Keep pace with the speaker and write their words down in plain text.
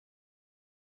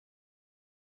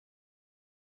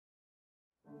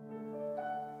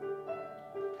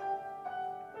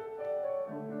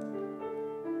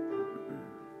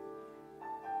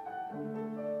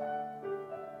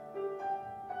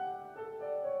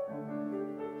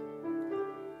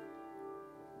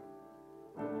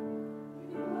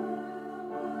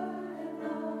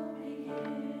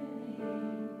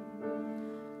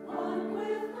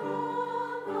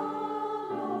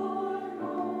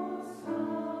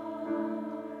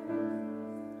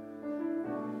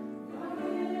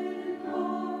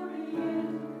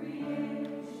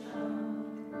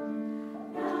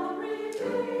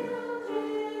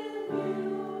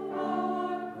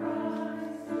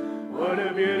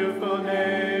beautiful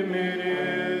name it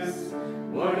is.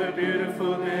 What a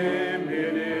beautiful name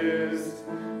it is.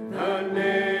 The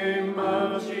name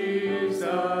of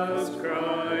Jesus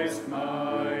Christ,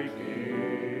 my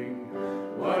King.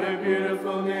 What a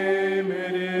beautiful name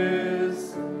it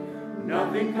is.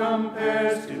 Nothing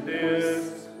compares to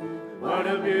this. What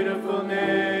a beautiful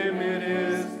name it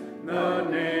is. The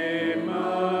name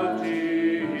of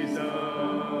Jesus.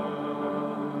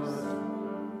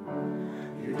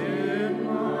 You didn't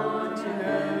want to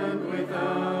end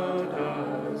without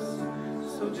us,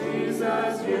 so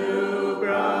Jesus, you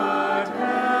brought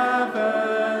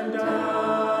heaven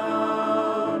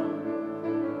down.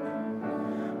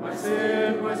 My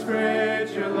sin was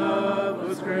great, your love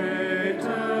was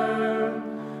greater.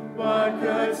 What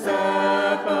could separate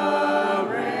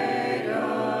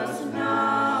us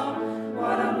now?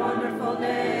 What a wonderful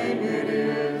name it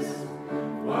is.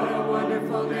 What a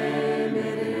wonderful name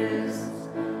it is.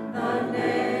 The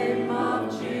name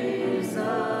of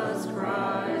Jesus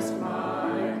Christ,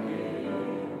 my King.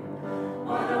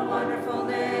 What a wonderful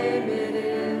name it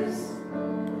is.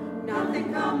 Nothing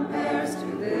compares to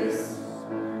this.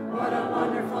 What a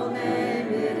wonderful name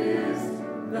it is.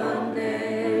 The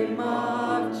name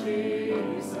of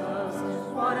Jesus.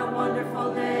 What a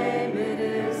wonderful name it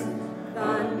is.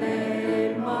 The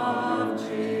name of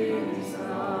Jesus.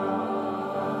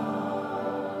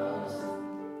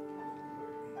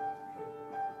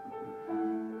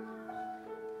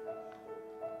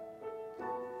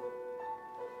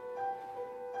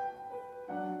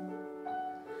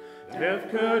 Death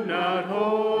could not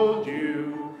hold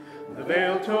you, the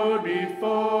veil tore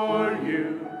before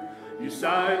you. You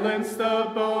silenced the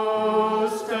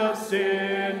boast of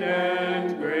sin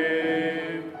and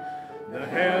grave. The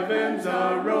heavens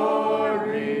are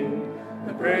roaring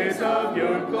the praise of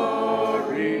your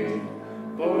glory,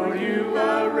 for you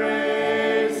are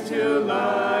raised to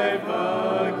life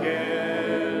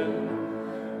again.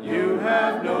 You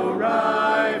have no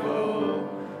rival,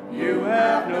 you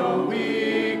have no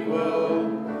equal,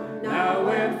 now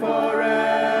and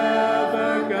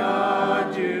forever,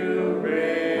 God, you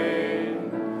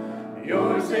reign.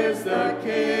 Yours is the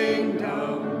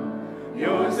kingdom,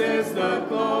 yours is the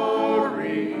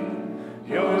glory,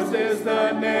 yours is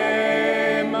the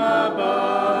name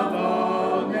above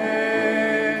all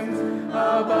names,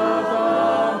 above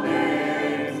all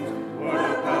names. What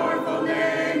a powerful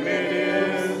name it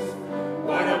is,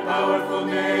 what a powerful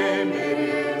name it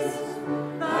is,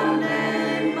 the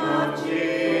name of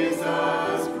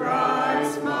Jesus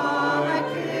Christ, my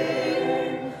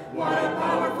King. What a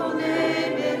powerful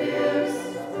name it is,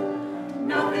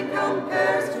 nothing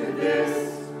compares to this.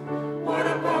 What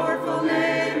a powerful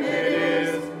name it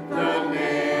is, the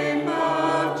name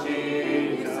of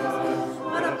Jesus.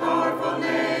 What a powerful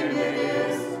name it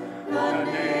is, the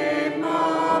name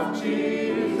of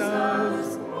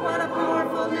Jesus. What a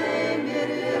powerful name it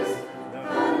is,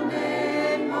 the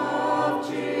name of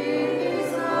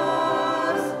Jesus.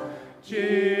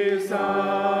 Jesus.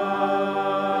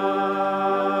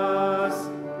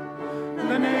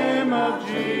 The name of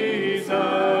Jesus.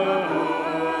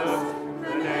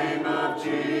 The name of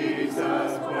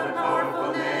Jesus. What a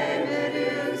powerful name it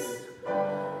is.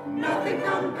 Nothing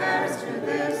compares to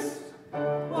this.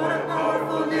 What a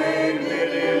powerful name it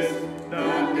is.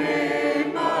 The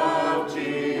name of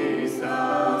Jesus.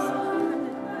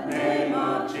 The name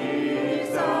of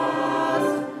Jesus.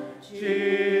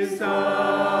 Jesus.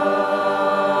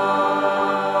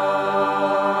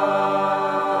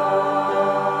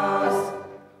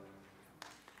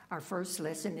 Our first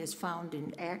lesson is found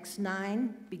in Acts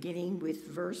 9, beginning with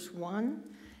verse 1.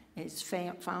 It's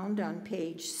found on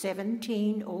page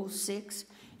 1706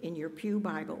 in your pew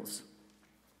Bibles.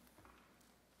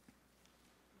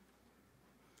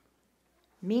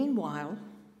 Meanwhile,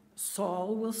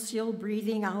 Saul was still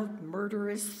breathing out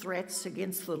murderous threats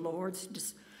against the Lord's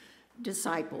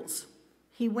disciples.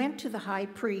 He went to the high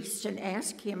priest and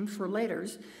asked him for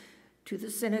letters to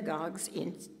the synagogues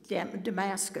in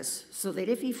Damascus, so that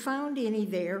if he found any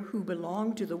there who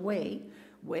belonged to the way,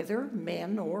 whether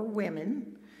men or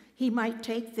women, he might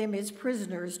take them as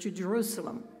prisoners to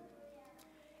Jerusalem.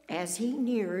 As he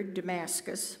neared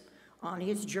Damascus on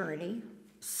his journey,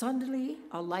 suddenly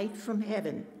a light from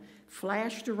heaven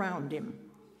flashed around him.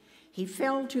 He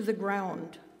fell to the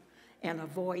ground, and a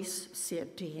voice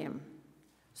said to him,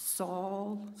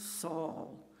 "Saul,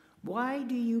 Saul, why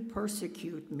do you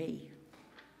persecute me?"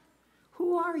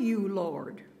 "Who are you,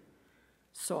 Lord?"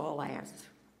 Saul asked.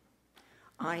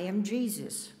 "I am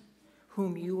Jesus,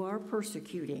 whom you are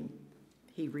persecuting,"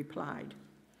 he replied.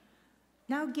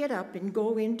 "Now get up and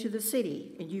go into the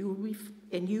city, and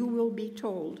you will be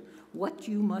told what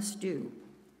you must do."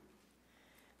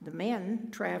 The men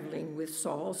traveling with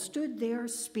Saul stood there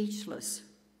speechless.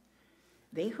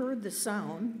 They heard the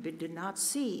sound but did not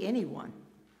see anyone.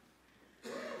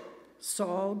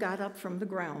 Saul got up from the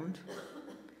ground,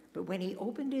 but when he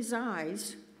opened his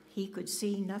eyes, he could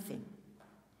see nothing.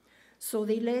 So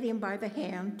they led him by the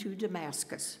hand to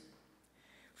Damascus.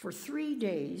 For 3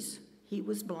 days he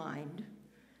was blind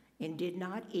and did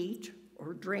not eat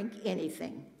or drink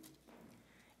anything.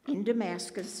 In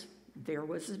Damascus there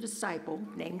was a disciple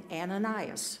named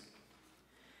Ananias.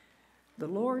 The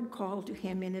Lord called to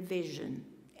him in a vision,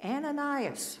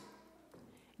 "Ananias."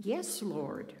 "Yes,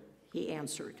 Lord," he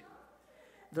answered.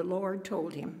 The Lord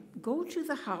told him, "Go to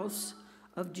the house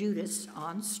of Judas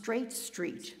on Straight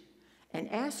Street and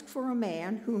ask for a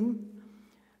man from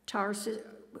Tarsus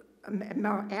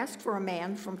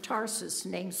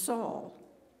named Saul,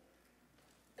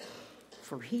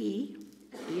 for he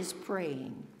is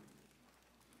praying.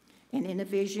 And in a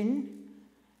vision,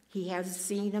 he has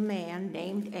seen a man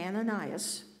named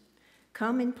Ananias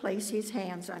come and place his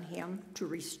hands on him to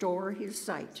restore his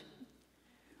sight."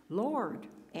 "Lord,"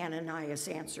 Ananias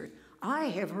answered, "I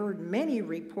have heard many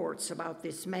reports about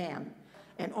this man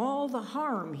and all the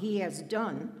harm he has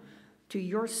done to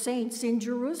your saints in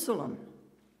Jerusalem.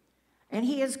 And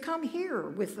he has come here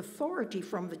with authority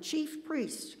from the chief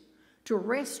priest to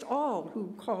arrest all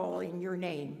who call in your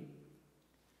name."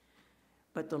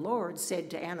 But the Lord said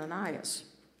to Ananias,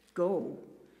 "Go,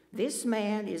 this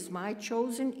man is my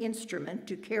chosen instrument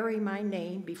to carry my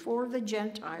name before the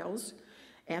Gentiles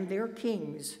and their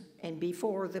kings and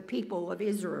before the people of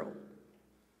Israel.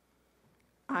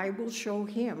 I will show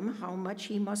him how much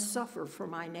he must suffer for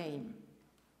my name."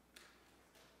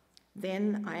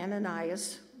 Then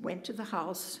Ananias went to the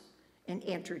house and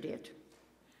entered it.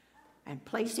 And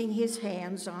placing his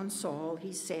hands on Saul,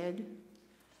 he said,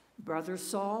 "Brother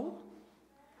Saul,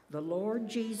 the Lord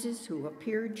Jesus, who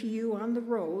appeared to you on the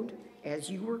road as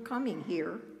you were coming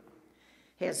here,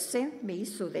 has sent me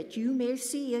so that you may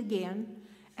see again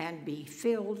and be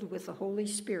filled with the Holy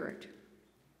Spirit."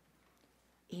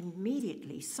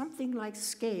 Immediately, something like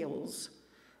scales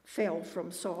fell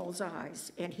from Saul's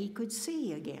eyes, and he could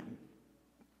see again.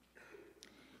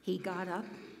 He got up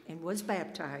and was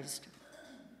baptized,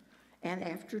 and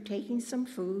after taking some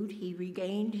food, he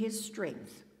regained his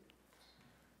strength.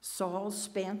 Saul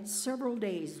spent several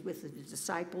days with the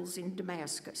disciples in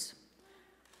Damascus,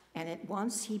 and at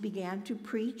once he began to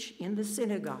preach in the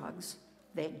synagogues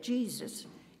that Jesus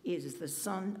is the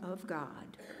Son of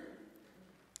God.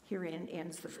 Herein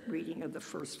ends the reading of the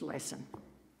first lesson.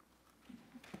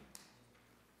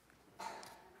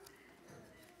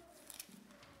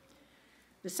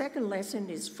 The second lesson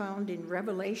is found in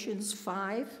Revelations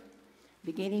 5,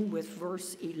 beginning with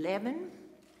verse 11,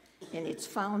 and it's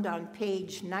found on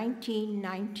page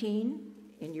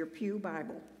 1919 in your Pew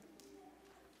Bible.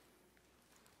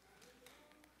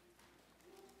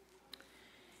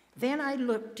 "Then I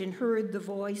looked and heard the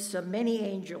voice of many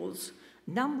angels,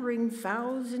 numbering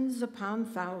thousands upon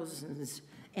thousands,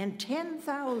 and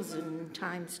 10,000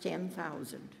 times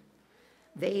 10,000.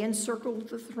 They encircled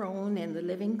the throne and the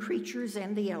living creatures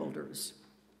and the elders.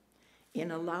 In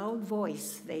a loud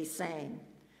voice they sang,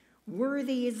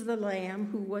 'Worthy is the Lamb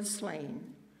who was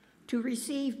slain, to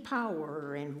receive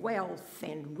power and wealth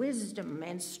and wisdom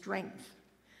and strength,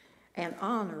 and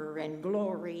honor and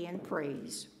glory and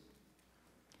praise.'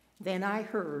 Then I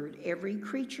heard every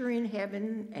creature in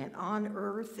heaven and on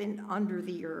earth and under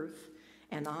the earth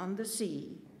and on the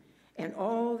sea, and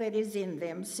all that is in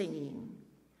them singing,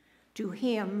 'To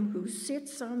him who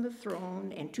sits on the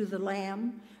throne and to the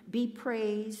Lamb be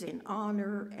praise and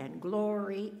honor and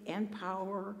glory and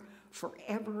power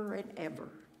forever and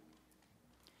ever.'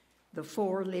 The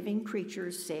 4 living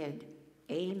creatures said,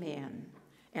 'Amen,'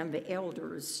 and the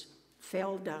elders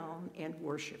fell down and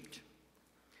worshiped."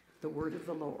 The word of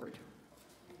the Lord.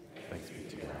 Thanks be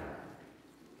to God.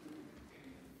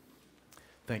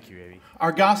 Thank you, Abby.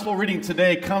 Our gospel reading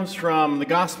today comes from the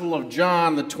Gospel of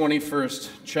John, the 21st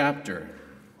chapter.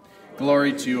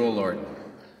 Glory to you, O Lord.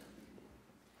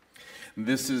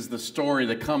 This is the story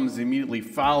that comes immediately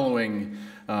following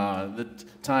the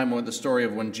time when the story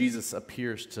of when Jesus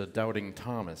appears to doubting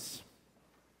Thomas.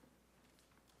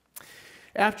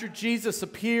 After Jesus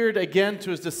appeared again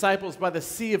to his disciples by the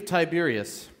Sea of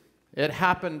Tiberias, it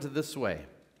happened this way.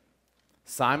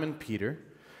 Simon Peter,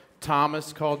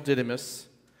 Thomas called Didymus,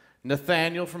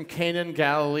 Nathanael from Cana in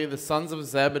Galilee, the sons of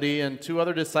Zebedee, and 2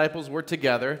 other disciples were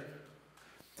together.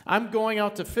 "I'm going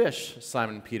out to fish,"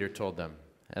 Simon Peter told them.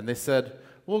 And they said,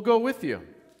 "We'll go with you."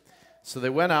 So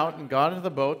they went out and got into the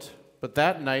boat, but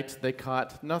that night they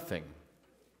caught nothing.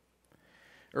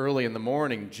 Early in the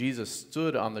morning, Jesus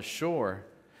stood on the shore,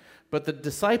 But the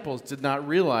disciples did not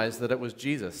realize that it was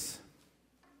Jesus.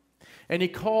 And he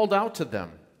called out to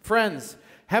them, "Friends,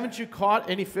 haven't you caught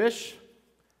any fish?"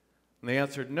 And they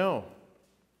answered, "No."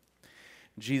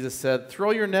 Jesus said,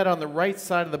 "Throw your net on the right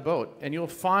side of the boat, and you'll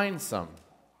find some."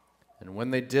 And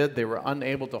when they did, they were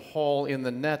unable to haul in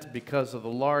the net because of the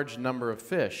large number of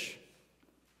fish.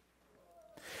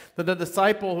 Then the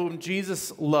disciple whom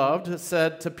Jesus loved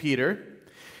said to Peter,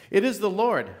 "It is the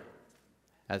Lord."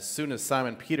 As soon as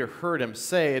Simon Peter heard him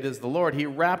say, "It is the Lord," he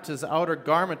wrapped his outer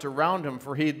garment around him,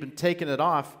 for he had been taken it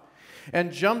off,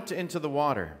 and jumped into the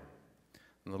water.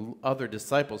 And the other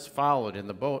disciples followed in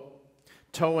the boat,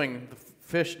 towing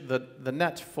the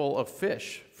net full of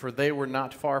fish, for they were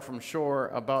not far from shore,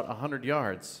 about 100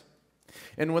 yards.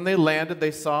 And when they landed,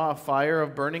 they saw a fire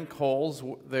of burning coals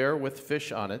there with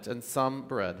fish on it and some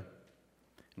bread.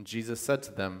 And Jesus said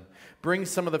to them, "Bring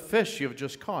some of the fish you have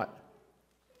just caught."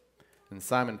 And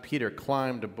Simon Peter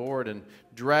climbed aboard and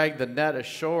dragged the net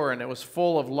ashore, and it was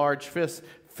full of large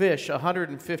fish,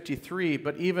 153,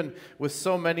 but even with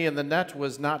so many in the net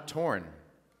was not torn.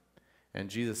 And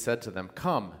Jesus said to them,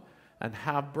 "Come and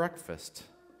have breakfast."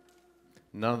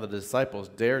 None of the disciples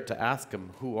dared to ask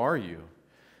him, "Who are you?"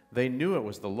 They knew it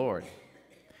was the Lord.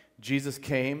 Jesus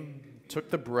came, took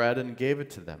the bread and gave it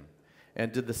to them,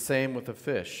 and did the same with the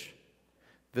fish.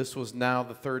 This was now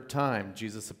the third time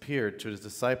Jesus appeared to his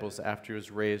disciples after he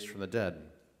was raised from the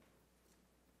dead.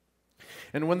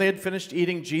 And when they had finished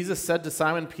eating, Jesus said to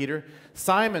Simon Peter,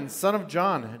 "Simon, son of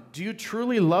John, do you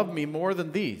truly love me more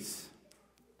than these?"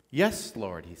 "Yes,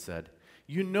 Lord," he said.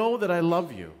 "You know that I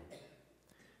love you."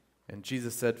 And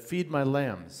Jesus said, "Feed my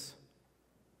lambs."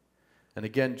 And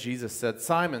again Jesus said,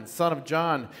 "Simon, son of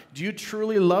John, do you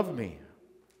truly love me?"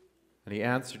 And he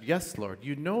answered, "Yes, Lord,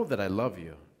 you know that I love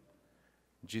you."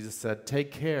 And Jesus said,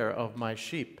 "Take care of my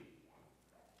sheep."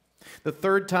 The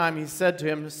third time he said to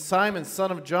him, "Simon,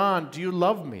 son of John, do you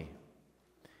love me?"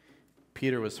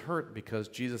 Peter was hurt because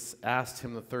Jesus asked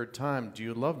him the third time, "Do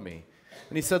you love me?"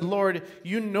 And he said, "Lord,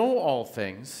 you know all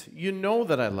things. You know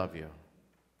that I love you."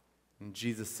 And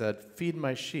Jesus said, "Feed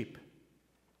my sheep.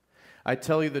 I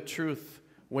tell you the truth,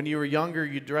 when you were younger,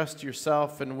 you dressed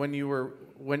yourself and went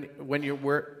where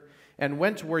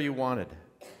you wanted.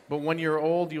 But when you're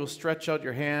old, you'll stretch out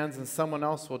your hands and someone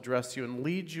else will dress you and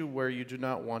lead you where you do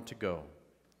not want to go."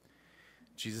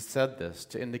 Jesus said this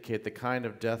to indicate the kind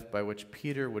of death by which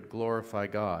Peter would glorify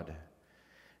God.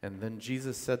 And then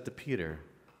Jesus said to Peter,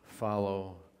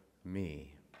 "Follow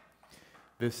me."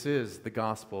 This is the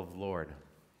gospel of the Lord.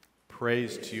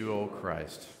 Praise to you, O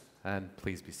Christ. And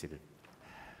please be seated.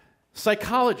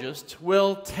 Psychologists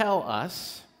will tell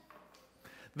us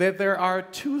that there are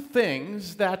two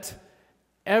things that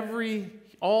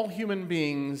all human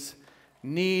beings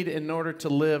need in order to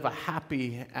live a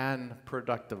happy and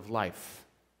productive life.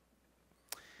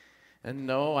 And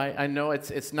no, I know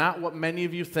it's not what many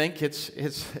of you think.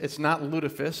 It's not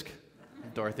lutefisk,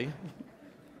 Dorothy.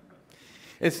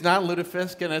 It's not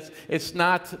lutefisk, and it's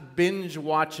not binge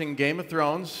watching Game of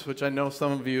Thrones, which I know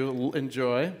some of you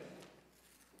enjoy.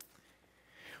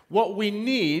 What we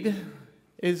need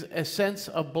is a sense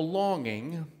of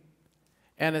belonging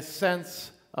and a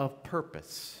sense of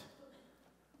purpose.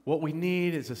 What we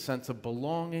need is a sense of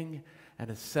belonging and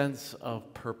a sense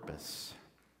of purpose.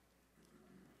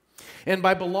 And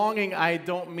by belonging, I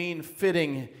don't mean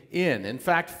fitting in. In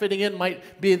fact, fitting in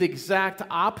might be the exact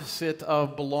opposite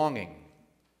of belonging.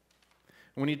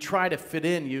 When you try to fit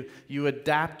in, you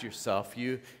adapt yourself.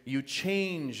 You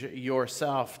change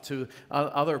yourself to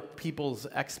other people's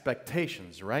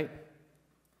expectations, right?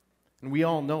 And we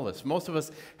all know this. Most of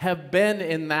us have been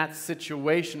in that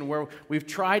situation where we've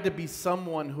tried to be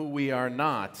someone who we are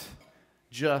not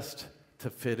just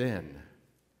to fit in,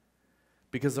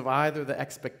 because of either the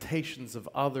expectations of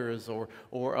others or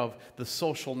of the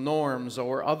social norms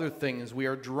or other things. We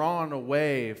are drawn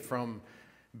away from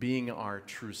being our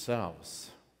true selves.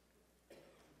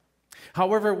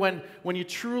 However, when you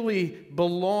truly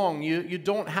belong, you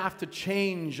don't have to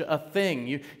change a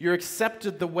thing. You're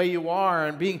accepted the way you are,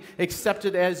 and being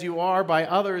accepted as you are by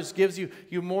others gives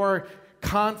you more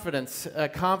confidence, a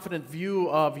confident view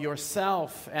of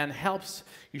yourself, and helps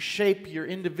you shape your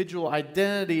individual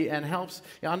identity and helps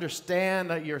you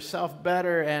understand yourself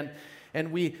better.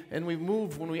 And we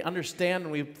move, when we understand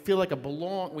and we feel like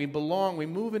we belong, we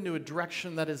move into a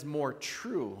direction that is more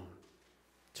true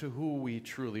to who we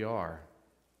truly are.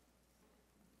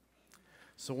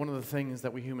 So one of the things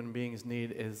that we human beings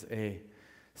need is a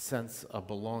sense of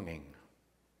belonging.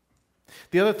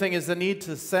 The other thing is the need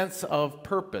to sense of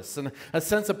purpose. And a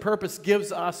sense of purpose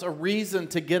gives us a reason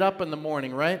to get up in the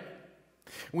morning, right?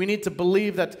 We need to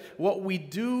believe that what we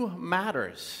do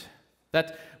matters.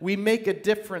 that we make a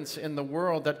difference in the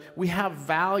world, that we have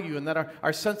value, and that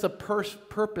our sense of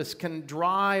purpose can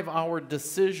drive our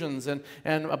decisions and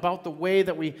about the way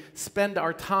that we spend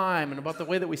our time and about the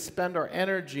way that we spend our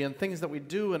energy and things that we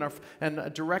do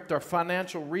and direct our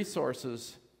financial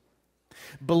resources.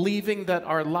 Believing that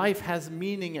our life has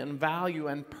meaning and value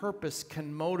and purpose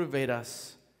can motivate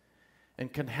us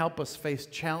and can help us face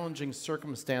challenging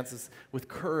circumstances with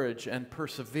courage and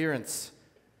perseverance.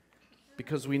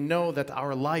 Because we know that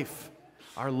our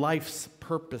life's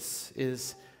purpose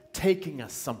is taking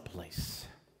us someplace,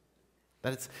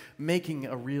 that it's making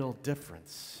a real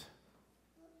difference.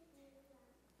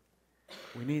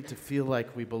 We need to feel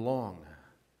like we belong,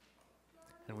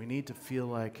 and we need to feel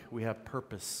like we have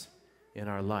purpose in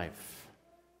our life.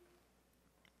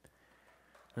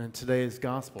 And in today's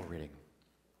gospel reading,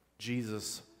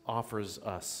 Jesus offers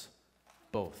us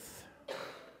both.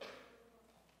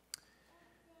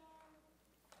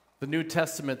 The New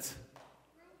Testament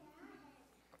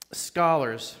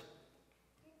scholars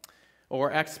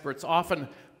or experts often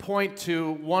point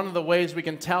to one of the ways we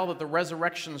can tell that the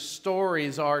resurrection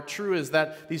stories are true is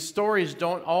that these stories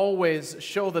don't always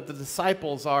show that the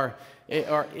disciples are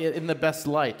in the best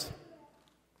light.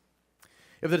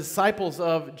 If the disciples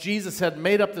of Jesus had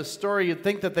made up this story, you'd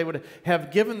think that they would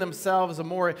have given themselves a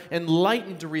more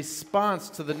enlightened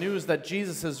response to the news that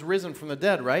Jesus has risen from the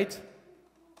dead, right?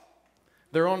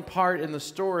 Their own part in the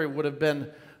story would have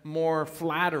been more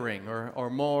flattering or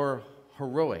more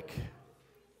heroic.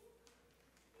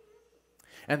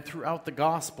 And throughout the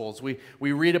Gospels, we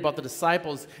read about the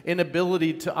disciples'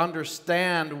 inability to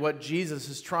understand what Jesus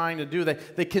is trying to do.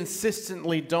 They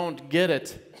consistently don't get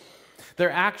it. Their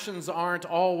actions aren't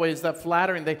always that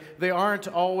flattering. They aren't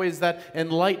always that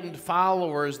enlightened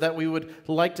followers that we would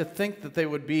like to think that they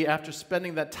would be after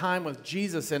spending that time with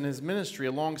Jesus and his ministry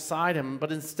alongside him.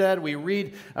 But instead, we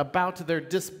read about their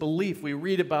disbelief. We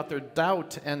read about their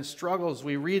doubt and struggles.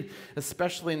 We read,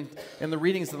 especially in the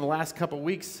readings in the last couple of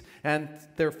weeks, and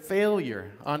their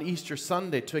failure on Easter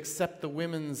Sunday to accept the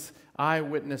women's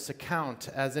eyewitness account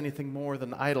as anything more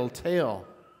than idle tale.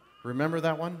 Remember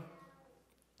that one?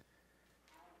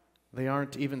 They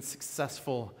aren't even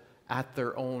successful at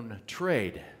their own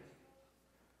trade,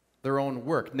 their own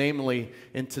work. Namely,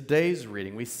 in today's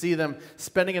reading, we see them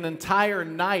spending an entire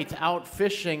night out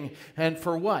fishing, and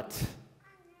for what?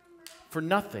 For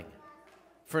nothing,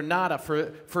 for nada,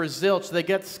 for zilch. They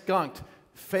get skunked.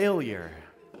 Failure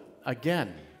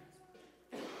again.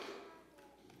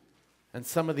 And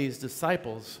some of these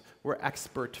disciples were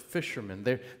expert fishermen.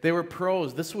 They were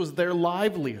pros. This was their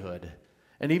livelihood.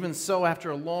 And even so, after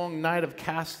a long night of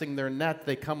casting their net,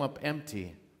 they come up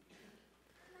empty.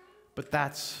 But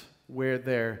that's where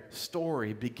their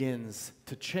story begins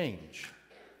to change.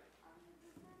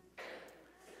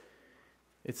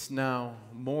 It's now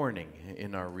morning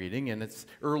in our reading, and it's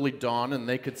early dawn, and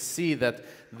they could see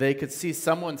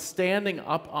someone standing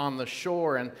up on the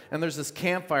shore, and there's this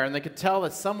campfire, and they could tell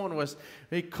that someone was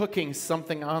cooking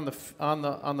something on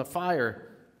the fire.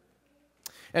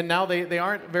 And now they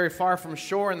aren't very far from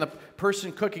shore, and the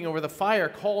person cooking over the fire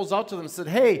calls out to them and said,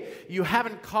 "Hey, you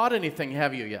haven't caught anything,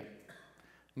 have you yet?"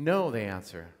 "No," they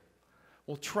answer.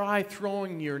 "Well, try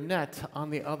throwing your net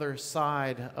on the other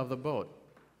side of the boat."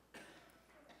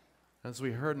 As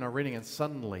we heard in our reading, and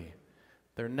suddenly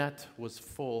their net was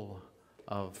full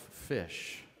of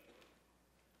fish.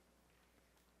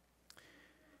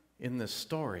 In this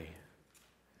story,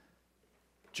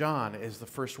 John is the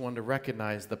first one to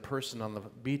recognize the person on the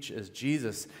beach as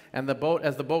Jesus. And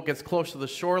as the boat gets close to the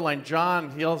shoreline,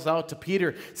 John yells out to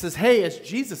Peter, says, "Hey, it's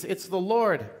Jesus, it's the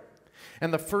Lord."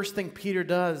 And the first thing Peter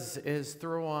does is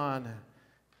throw on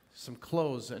some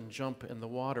clothes and jump in the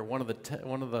water. One of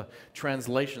the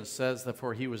translations says that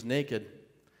for he was naked.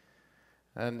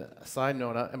 And a side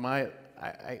note, I'm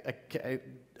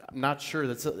not sure.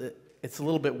 It's a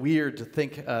little bit weird to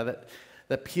think that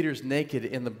Peter's naked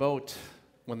in the boat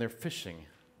when they're fishing.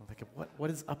 I'm thinking,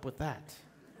 what is up with that?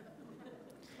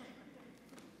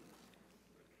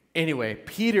 Anyway,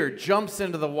 Peter jumps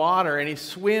into the water and he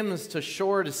swims to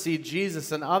shore to see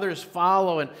Jesus, and others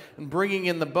follow and bringing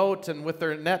in the boat and with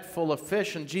their net full of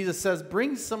fish. And Jesus says,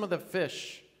 "Bring some of the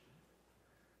fish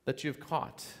that you've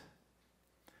caught."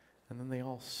 And then they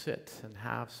all sit and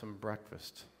have some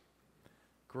breakfast.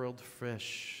 Grilled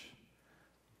fish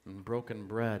and broken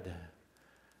bread,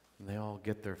 and they all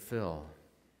get their fill.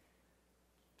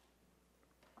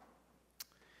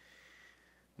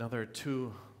 Now, there are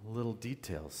two little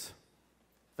details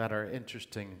that are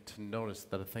interesting to notice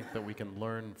that I think that we can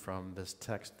learn from this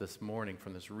text this morning,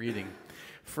 from this reading.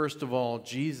 First of all,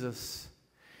 Jesus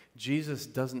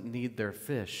doesn't need their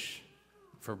fish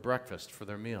for breakfast, for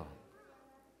their meal.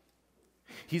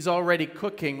 He's already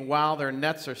cooking while their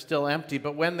nets are still empty,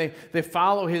 but when they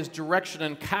follow his direction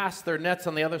and cast their nets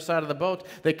on the other side of the boat,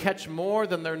 they catch more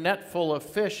than their net full of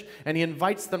fish, and he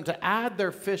invites them to add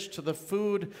their fish to the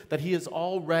food that he has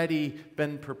already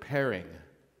been preparing.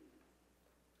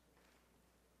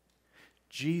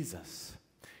 Jesus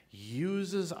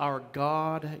uses our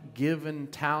God-given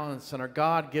talents and our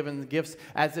God-given gifts,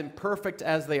 as imperfect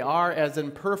as they are, as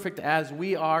imperfect as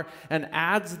we are, and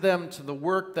adds them to the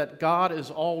work that God is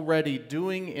already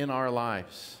doing in our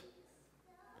lives.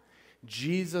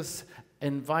 Jesus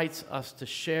invites us to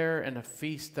share in a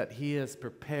feast that he has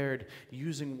prepared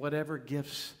using whatever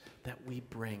gifts that we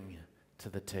bring to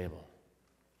the table.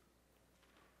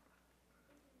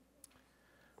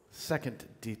 Second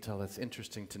detail that's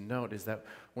interesting to note is that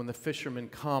when the fishermen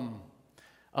come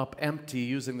up empty,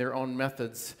 using their own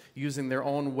methods, using their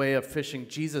own way of fishing,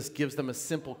 Jesus gives them a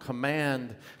simple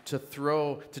command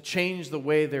to change the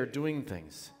way they're doing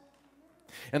things.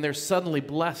 And they're suddenly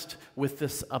blessed with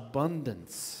this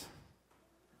abundance.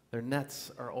 Their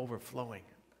nets are overflowing.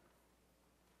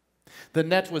 The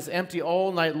net was empty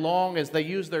all night long as they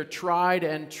used their tried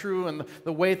and true and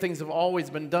the way things have always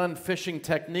been done, fishing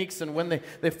techniques. And when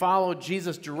they followed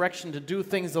Jesus' direction to do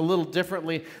things a little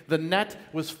differently, the net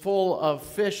was full of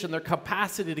fish, and their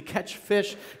capacity to catch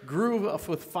fish grew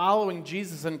with following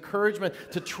Jesus' encouragement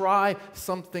to try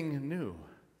something new.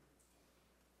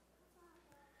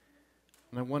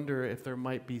 And I wonder if there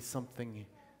might be something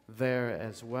there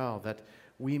as well, that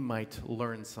we might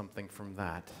learn something from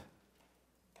that.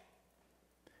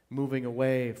 Moving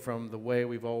away from the way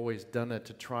we've always done it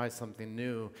to try something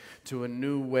new, to a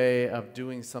new way of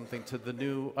doing something,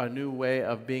 to a new way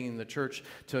of being in the church,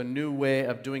 to a new way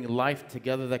of doing life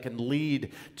together that can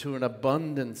lead to an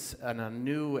abundance and a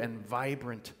new and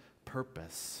vibrant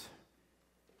purpose.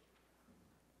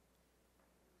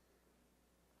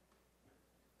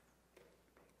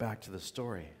 Back to the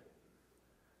story.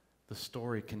 The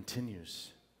story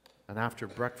continues. And after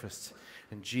breakfast,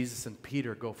 and Jesus and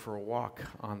Peter go for a walk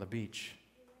on the beach.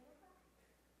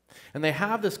 And they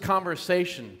have this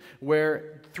conversation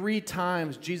where 3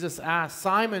 times Jesus asks,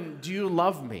 "Simon, do you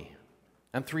love me?"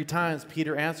 And 3 times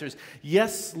Peter answers,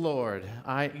 "Yes, Lord,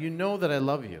 you know that I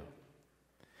love you."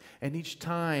 And each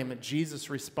time Jesus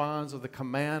responds with a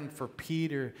command for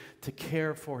Peter to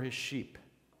care for his sheep.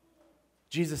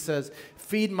 Jesus says,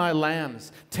 "Feed my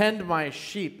lambs, tend my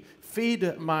sheep,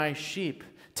 feed my sheep.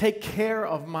 Take care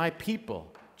of my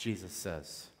people," Jesus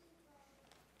says.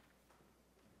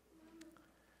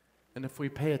 And if we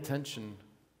pay attention,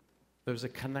 there's a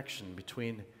connection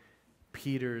between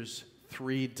Peter's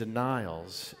 3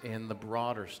 denials in the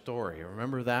broader story.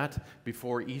 Remember that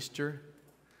before Easter?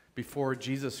 Before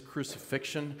Jesus'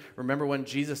 crucifixion? Remember when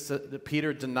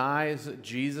Peter denies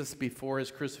Jesus before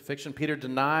his crucifixion? Peter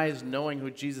denies knowing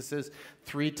who Jesus is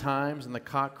 3 times and the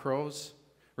cock crows.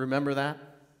 Remember that?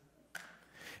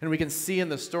 And we can see in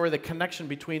the story the connection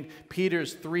between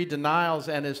Peter's 3 denials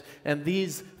and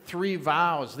these 3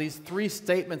 vows, these 3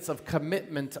 statements of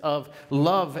commitment, of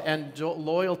love and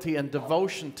loyalty and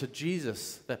devotion to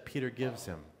Jesus that Peter gives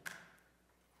him.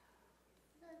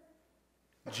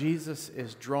 Jesus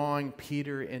is drawing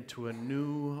Peter into a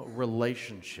new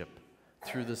relationship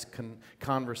through this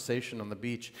conversation on the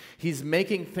beach. He's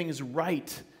making things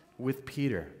right with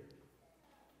Peter.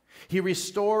 He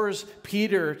restores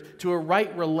Peter to a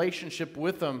right relationship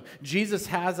with him. Jesus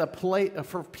has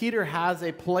for Peter has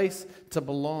a place to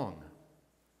belong.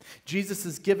 Jesus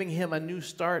is giving him a new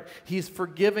start. He's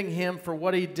forgiving him for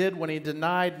what he did when he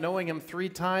denied knowing him 3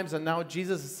 times, and now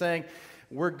Jesus is saying,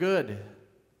 "We're good.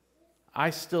 I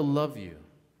still love you.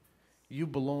 You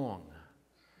belong.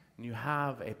 And you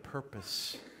have a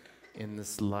purpose in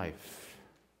this life."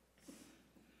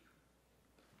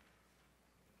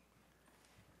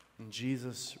 And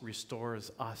Jesus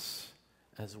restores us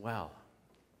as well.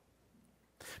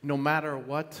 No matter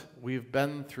what we've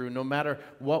been through, no matter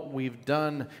what we've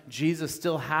done, Jesus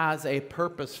still has a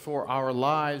purpose for our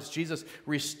lives. Jesus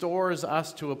restores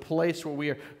us to a place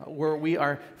where we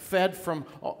are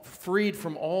freed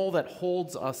from all that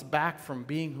holds us back from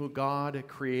being who God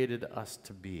created us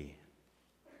to be.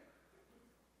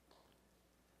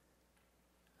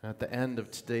 At the end of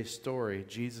today's story,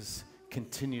 Jesus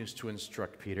continues to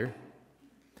instruct Peter,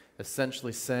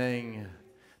 essentially saying,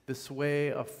 "This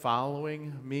way of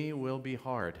following me will be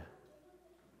hard.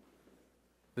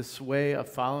 This way of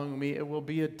following me, it will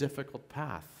be a difficult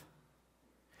path.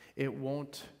 It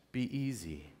won't be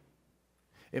easy.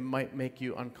 It might make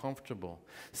you uncomfortable.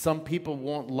 Some people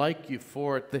won't like you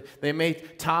for it. They may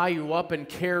tie you up and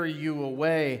carry you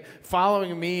away.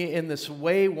 Following me in this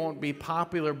way won't be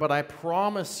popular, but I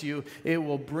promise you it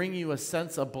will bring you a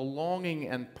sense of belonging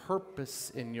and purpose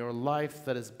in your life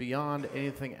that is beyond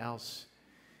anything else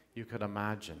you could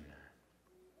imagine.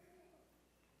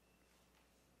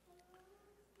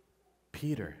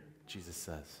 Peter, Jesus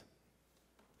says,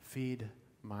 feed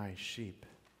my sheep.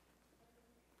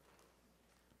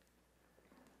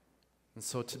 And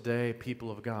so today,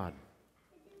 people of God,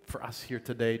 for us here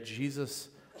today, Jesus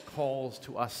calls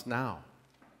to us now.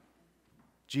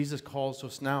 Jesus calls to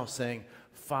us now saying,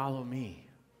 follow me.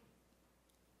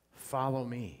 Follow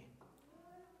me.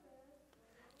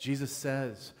 Jesus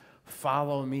says,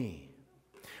 follow me.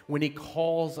 When he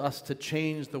calls us to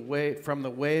change the way from the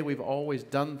way we've always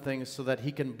done things so that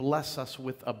he can bless us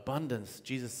with abundance,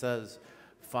 Jesus says,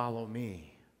 follow me.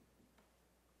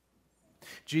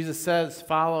 Jesus says,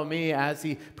 follow me, as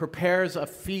he prepares a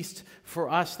feast for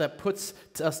us that puts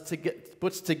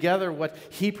together what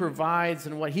he provides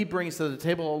and what he brings to the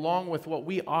table along with what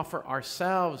we offer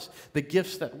ourselves, the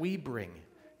gifts that we bring.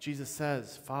 Jesus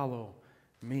says, follow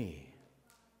me.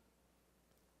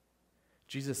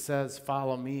 Jesus says,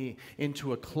 follow me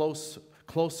into a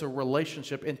closer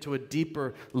relationship, into a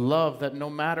deeper love, that no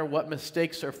matter what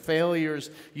mistakes or failures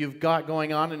you've got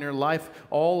going on in your life,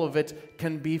 all of it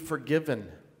can be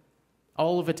forgiven.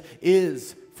 All of it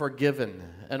is forgiven,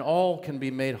 and all can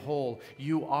be made whole.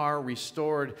 You are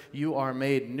restored. You are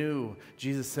made new.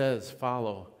 Jesus says,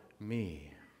 follow me.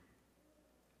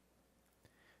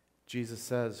 Jesus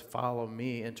says, follow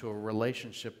me into a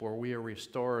relationship where we are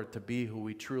restored to be who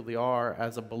we truly are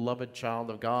as a beloved child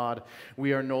of God.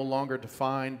 We are no longer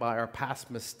defined by our past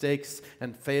mistakes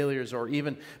and failures, or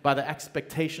even by the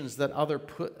expectations that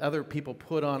other people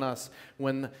put on us,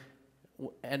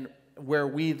 and where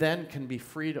we then can be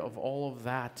freed of all of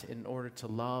that in order to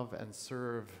love and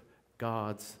serve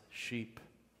God's sheep,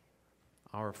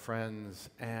 our friends,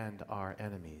 and our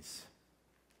enemies.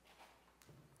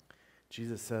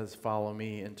 Jesus says, follow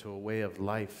me into a way of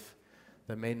life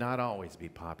that may not always be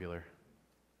popular,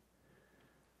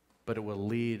 but it will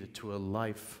lead to a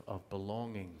life of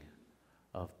belonging,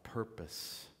 of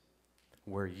purpose,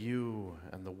 where you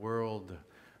and the world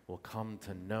will come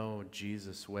to know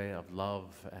Jesus' way of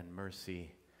love and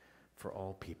mercy for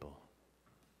all people.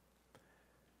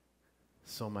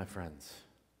 So, my friends,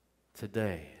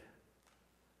 today,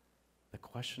 the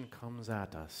question comes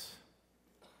at us,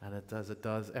 and it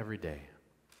does every day.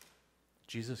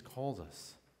 Jesus calls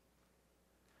us.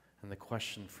 And the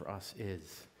question for us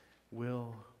is,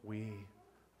 will we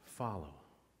follow?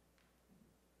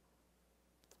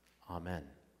 Amen.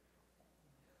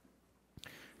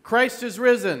 Christ is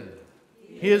risen.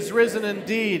 He is risen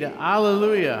indeed.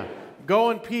 Alleluia. Go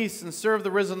in peace and serve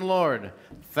the risen Lord.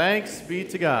 Thanks be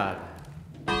to God.